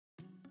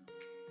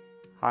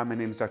Hi, my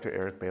name is Dr.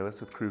 Eric Bayless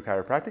with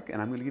Chiropractic,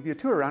 and I'm going to give you a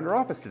tour around our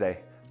office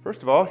today.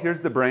 First of all, here's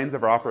the brains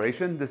of our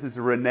operation. This is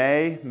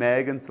Renee,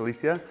 Meg, and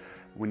Celicia.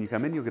 When you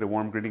come in, you'll get a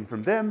warm greeting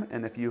from them,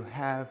 and if you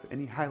have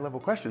any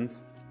high-level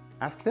questions,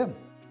 ask them.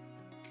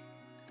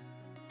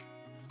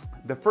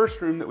 The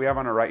first room that we have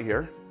on our right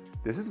here,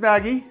 this is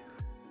Maggie.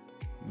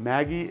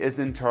 Maggie is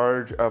in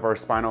charge of our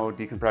spinal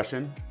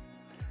decompression.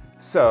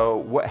 So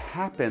what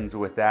happens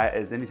with that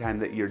is anytime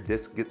that your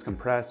disc gets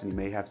compressed and you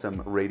may have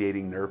some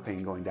radiating nerve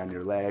pain going down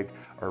your leg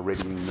or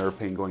radiating nerve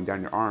pain going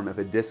down your arm, if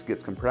a disc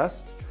gets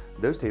compressed,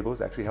 those tables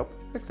actually help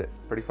fix it.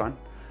 Pretty fun.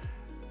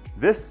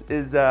 This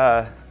is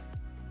it's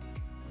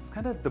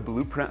kind of the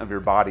blueprint of your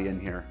body in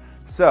here.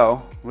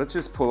 So let's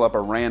just pull up a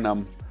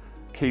random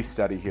case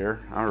study here.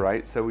 All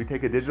right, so we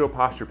take a digital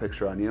posture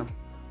picture on you.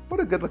 What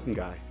a good looking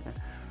guy.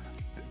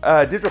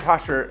 Digital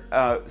posture,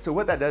 so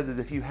what that does is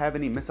if you have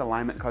any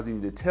misalignment causing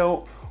you to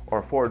tilt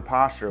or forward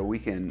posture, we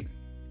can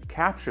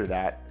capture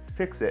that,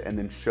 fix it, and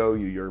then show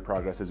you your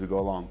progress as we go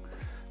along.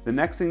 The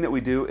next thing that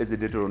we do is a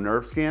digital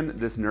nerve scan.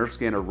 This nerve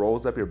scanner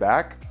rolls up your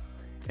back,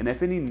 and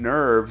if any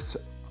nerves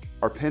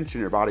are pinched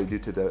in your body due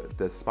to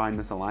the spine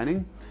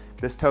misaligning,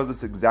 this tells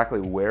us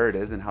exactly where it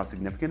is and how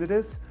significant it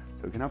is,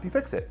 so we can help you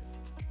fix it.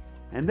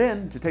 And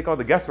then, to take all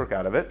the guesswork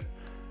out of it,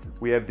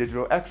 we have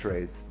digital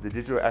x-rays. The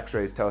digital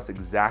x-rays tell us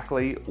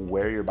exactly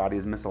where your body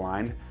is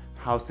misaligned,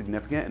 how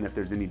significant, and if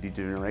there's any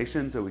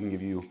degeneration, so we can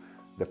give you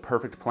the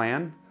perfect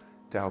plan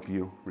to help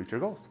you reach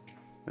your goals.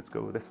 Let's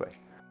go this way.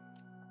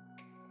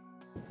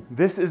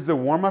 This is the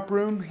warm-up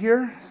room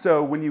here.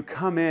 So when you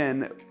come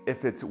in,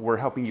 if we're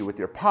helping you with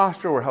your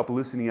posture, we're helping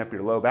loosening up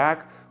your low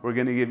back, we're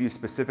gonna give you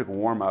specific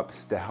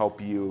warm-ups to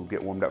help you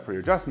get warmed up for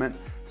your adjustment,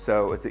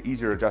 so it's an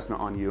easier adjustment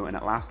on you and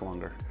it lasts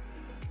longer.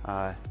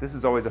 This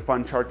is always a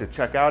fun chart to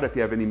check out. If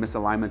you have any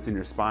misalignments in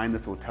your spine,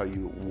 this will tell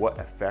you what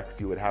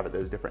effects you would have at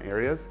those different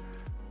areas.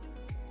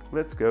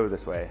 Let's go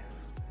this way.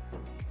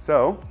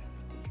 So,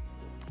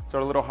 it's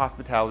our little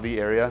hospitality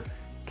area.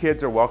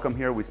 Kids are welcome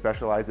here. We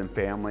specialize in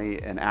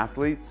family and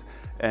athletes,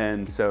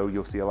 and so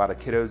you'll see a lot of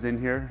kiddos in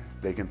here.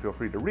 They can feel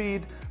free to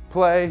read,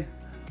 play.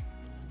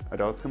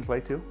 Adults can play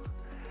too.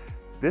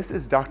 This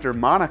is Dr.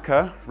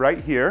 Monica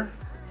right here.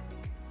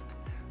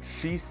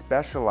 She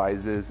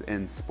specializes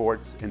in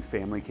sports and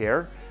family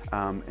care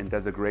and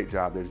does a great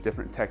job. There's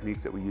different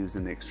techniques that we use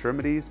in the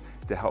extremities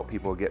to help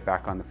people get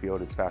back on the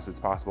field as fast as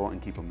possible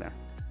and keep them there.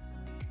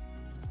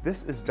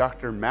 This is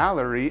Dr.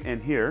 Mallory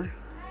in here.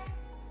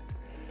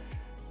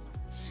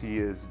 She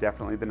is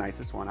definitely the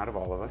nicest one out of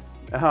all of us.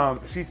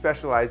 She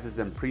specializes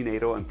in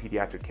prenatal and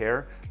pediatric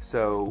care,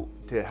 so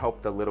to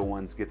help the little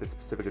ones get the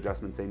specific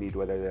adjustments they need,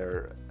 whether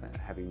they're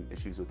having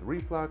issues with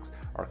reflux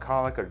or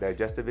colic or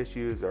digestive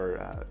issues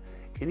or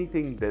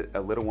anything that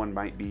a little one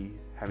might be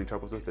having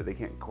troubles with that they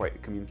can't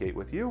quite communicate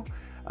with you,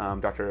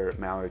 Dr.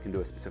 Mallory can do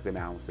a specific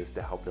analysis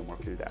to help them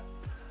work through that.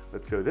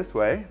 Let's go this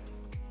way.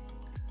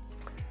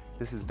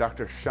 This is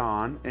Dr.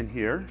 Sean in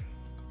here.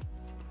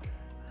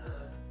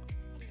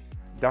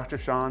 Dr.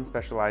 Sean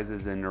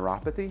specializes in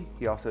neuropathy.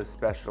 He also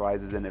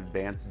specializes in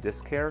advanced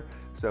disc care.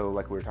 So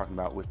like we were talking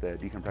about with the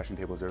decompression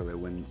tables earlier,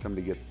 when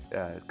somebody gets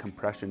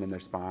compression in their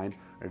spine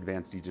or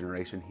advanced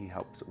degeneration, he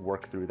helps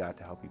work through that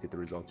to help you get the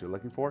results you're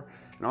looking for.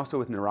 And also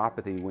with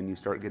neuropathy, when you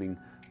start getting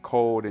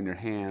cold in your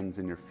hands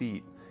and your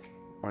feet,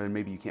 or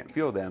maybe you can't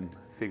feel them,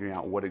 figuring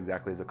out what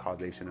exactly is the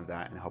causation of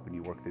that and helping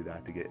you work through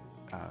that to get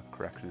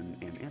correction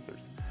and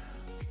answers.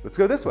 Let's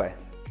go this way.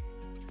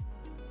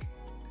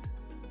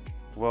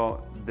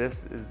 Well,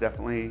 this is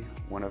definitely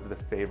one of the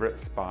favorite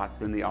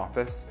spots in the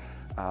office.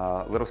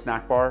 Little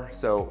snack bar,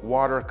 so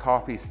water,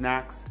 coffee,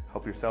 snacks,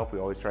 help yourself. We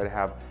always try to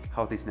have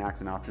healthy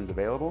snacks and options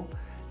available.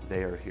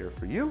 They are here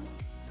for you,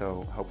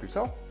 so help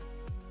yourself.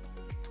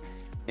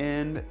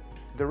 And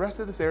the rest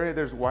of this area,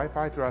 there's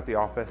Wi-Fi throughout the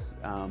office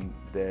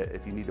that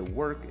if you need to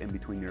work in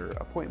between your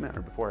appointment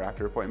or before or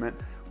after appointment,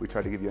 we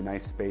try to give you a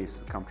nice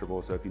space,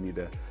 comfortable, so if you need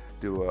to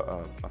do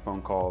a phone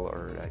call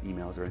or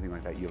emails or anything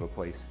like that, you have a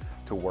place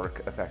to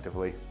work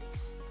effectively.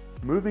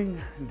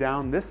 Moving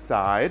down this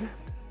side,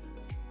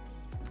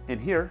 in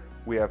here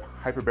we have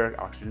hyperbaric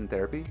oxygen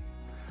therapy.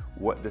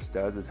 What this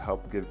does is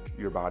help give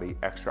your body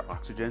extra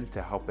oxygen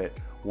to help it,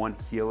 one,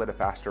 heal at a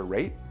faster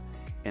rate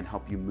and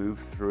help you move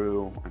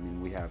through. I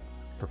mean, we have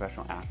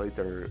professional athletes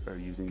that are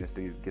using this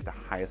to get the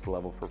highest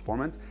level of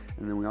performance.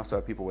 And then we also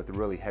have people with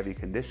really heavy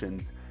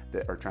conditions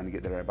that are trying to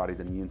get their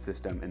body's immune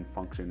system and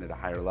function at a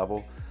higher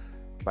level.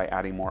 By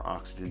adding more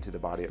oxygen to the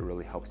body, it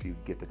really helps you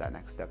get to that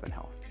next step in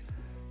health.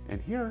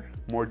 And here,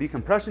 more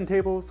decompression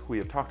tables. We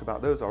have talked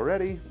about those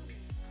already.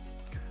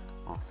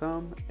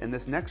 Awesome. In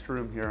this next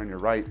room here on your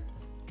right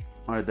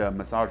are the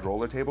massage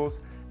roller tables.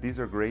 These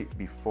are great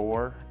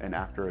before and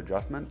after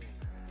adjustments.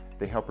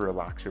 They help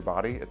relax your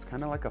body. It's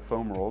kind of like a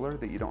foam roller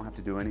that you don't have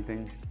to do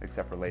anything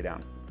except for lay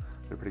down.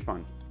 They're pretty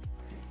fun.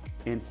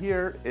 And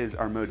here is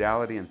our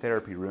modality and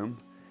therapy room.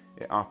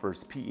 It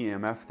offers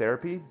PEMF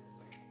therapy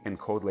and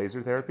cold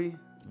laser therapy.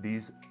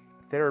 These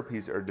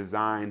therapies are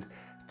designed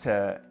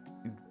to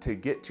to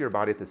get to your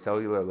body at the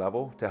cellular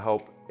level to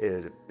help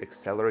it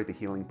accelerate the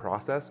healing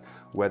process,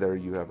 whether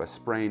you have a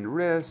sprained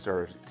wrist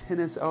or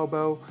tennis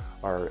elbow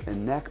or a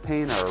neck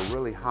pain or a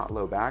really hot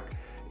low back.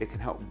 It can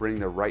help bring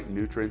the right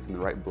nutrients and the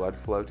right blood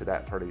flow to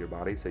that part of your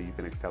body so you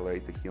can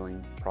accelerate the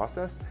healing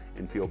process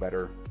and feel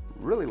better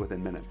really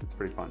within minutes. It's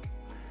pretty fun.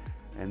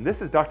 And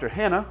this is Dr.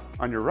 Hannah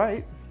on your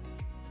right.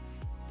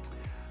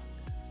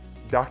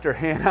 Dr.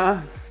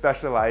 Hannah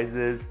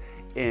specializes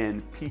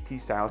in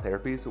PT style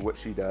therapies. So what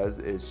she does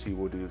is she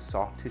will do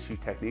soft tissue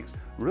techniques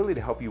really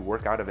to help you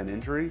work out of an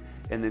injury,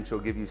 and then she'll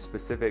give you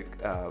specific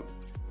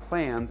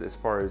plans as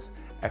far as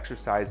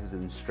exercises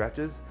and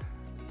stretches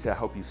to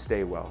help you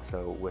stay well.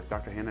 So with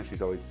Dr. Hannah,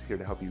 she's always here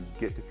to help you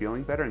get to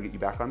feeling better and get you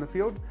back on the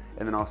field,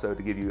 and then also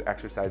to give you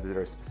exercises that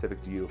are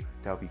specific to you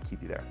to help you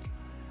keep you there.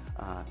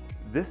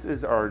 This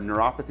is our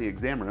neuropathy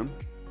exam room.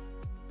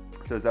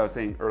 So as I was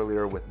saying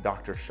earlier with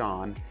Dr.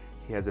 Sean,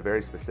 he has a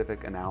very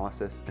specific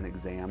analysis and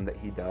exam that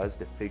he does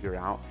to figure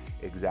out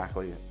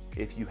exactly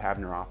if you have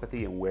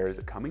neuropathy and where is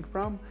it coming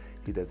from.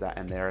 He does that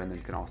in there and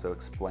then can also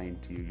explain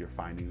to you your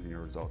findings and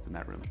your results in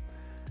that room.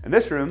 And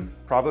this room,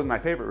 probably my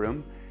favorite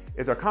room,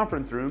 is our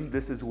conference room.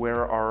 This is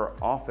where our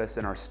office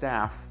and our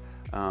staff,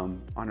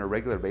 on a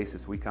regular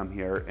basis, we come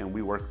here and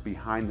we work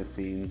behind the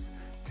scenes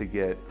to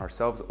get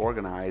ourselves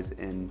organized,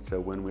 and so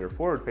when we're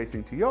forward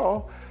facing to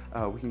y'all,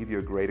 we can give you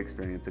a great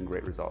experience and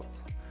great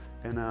results.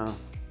 And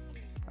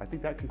I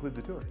think that concludes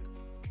the tour.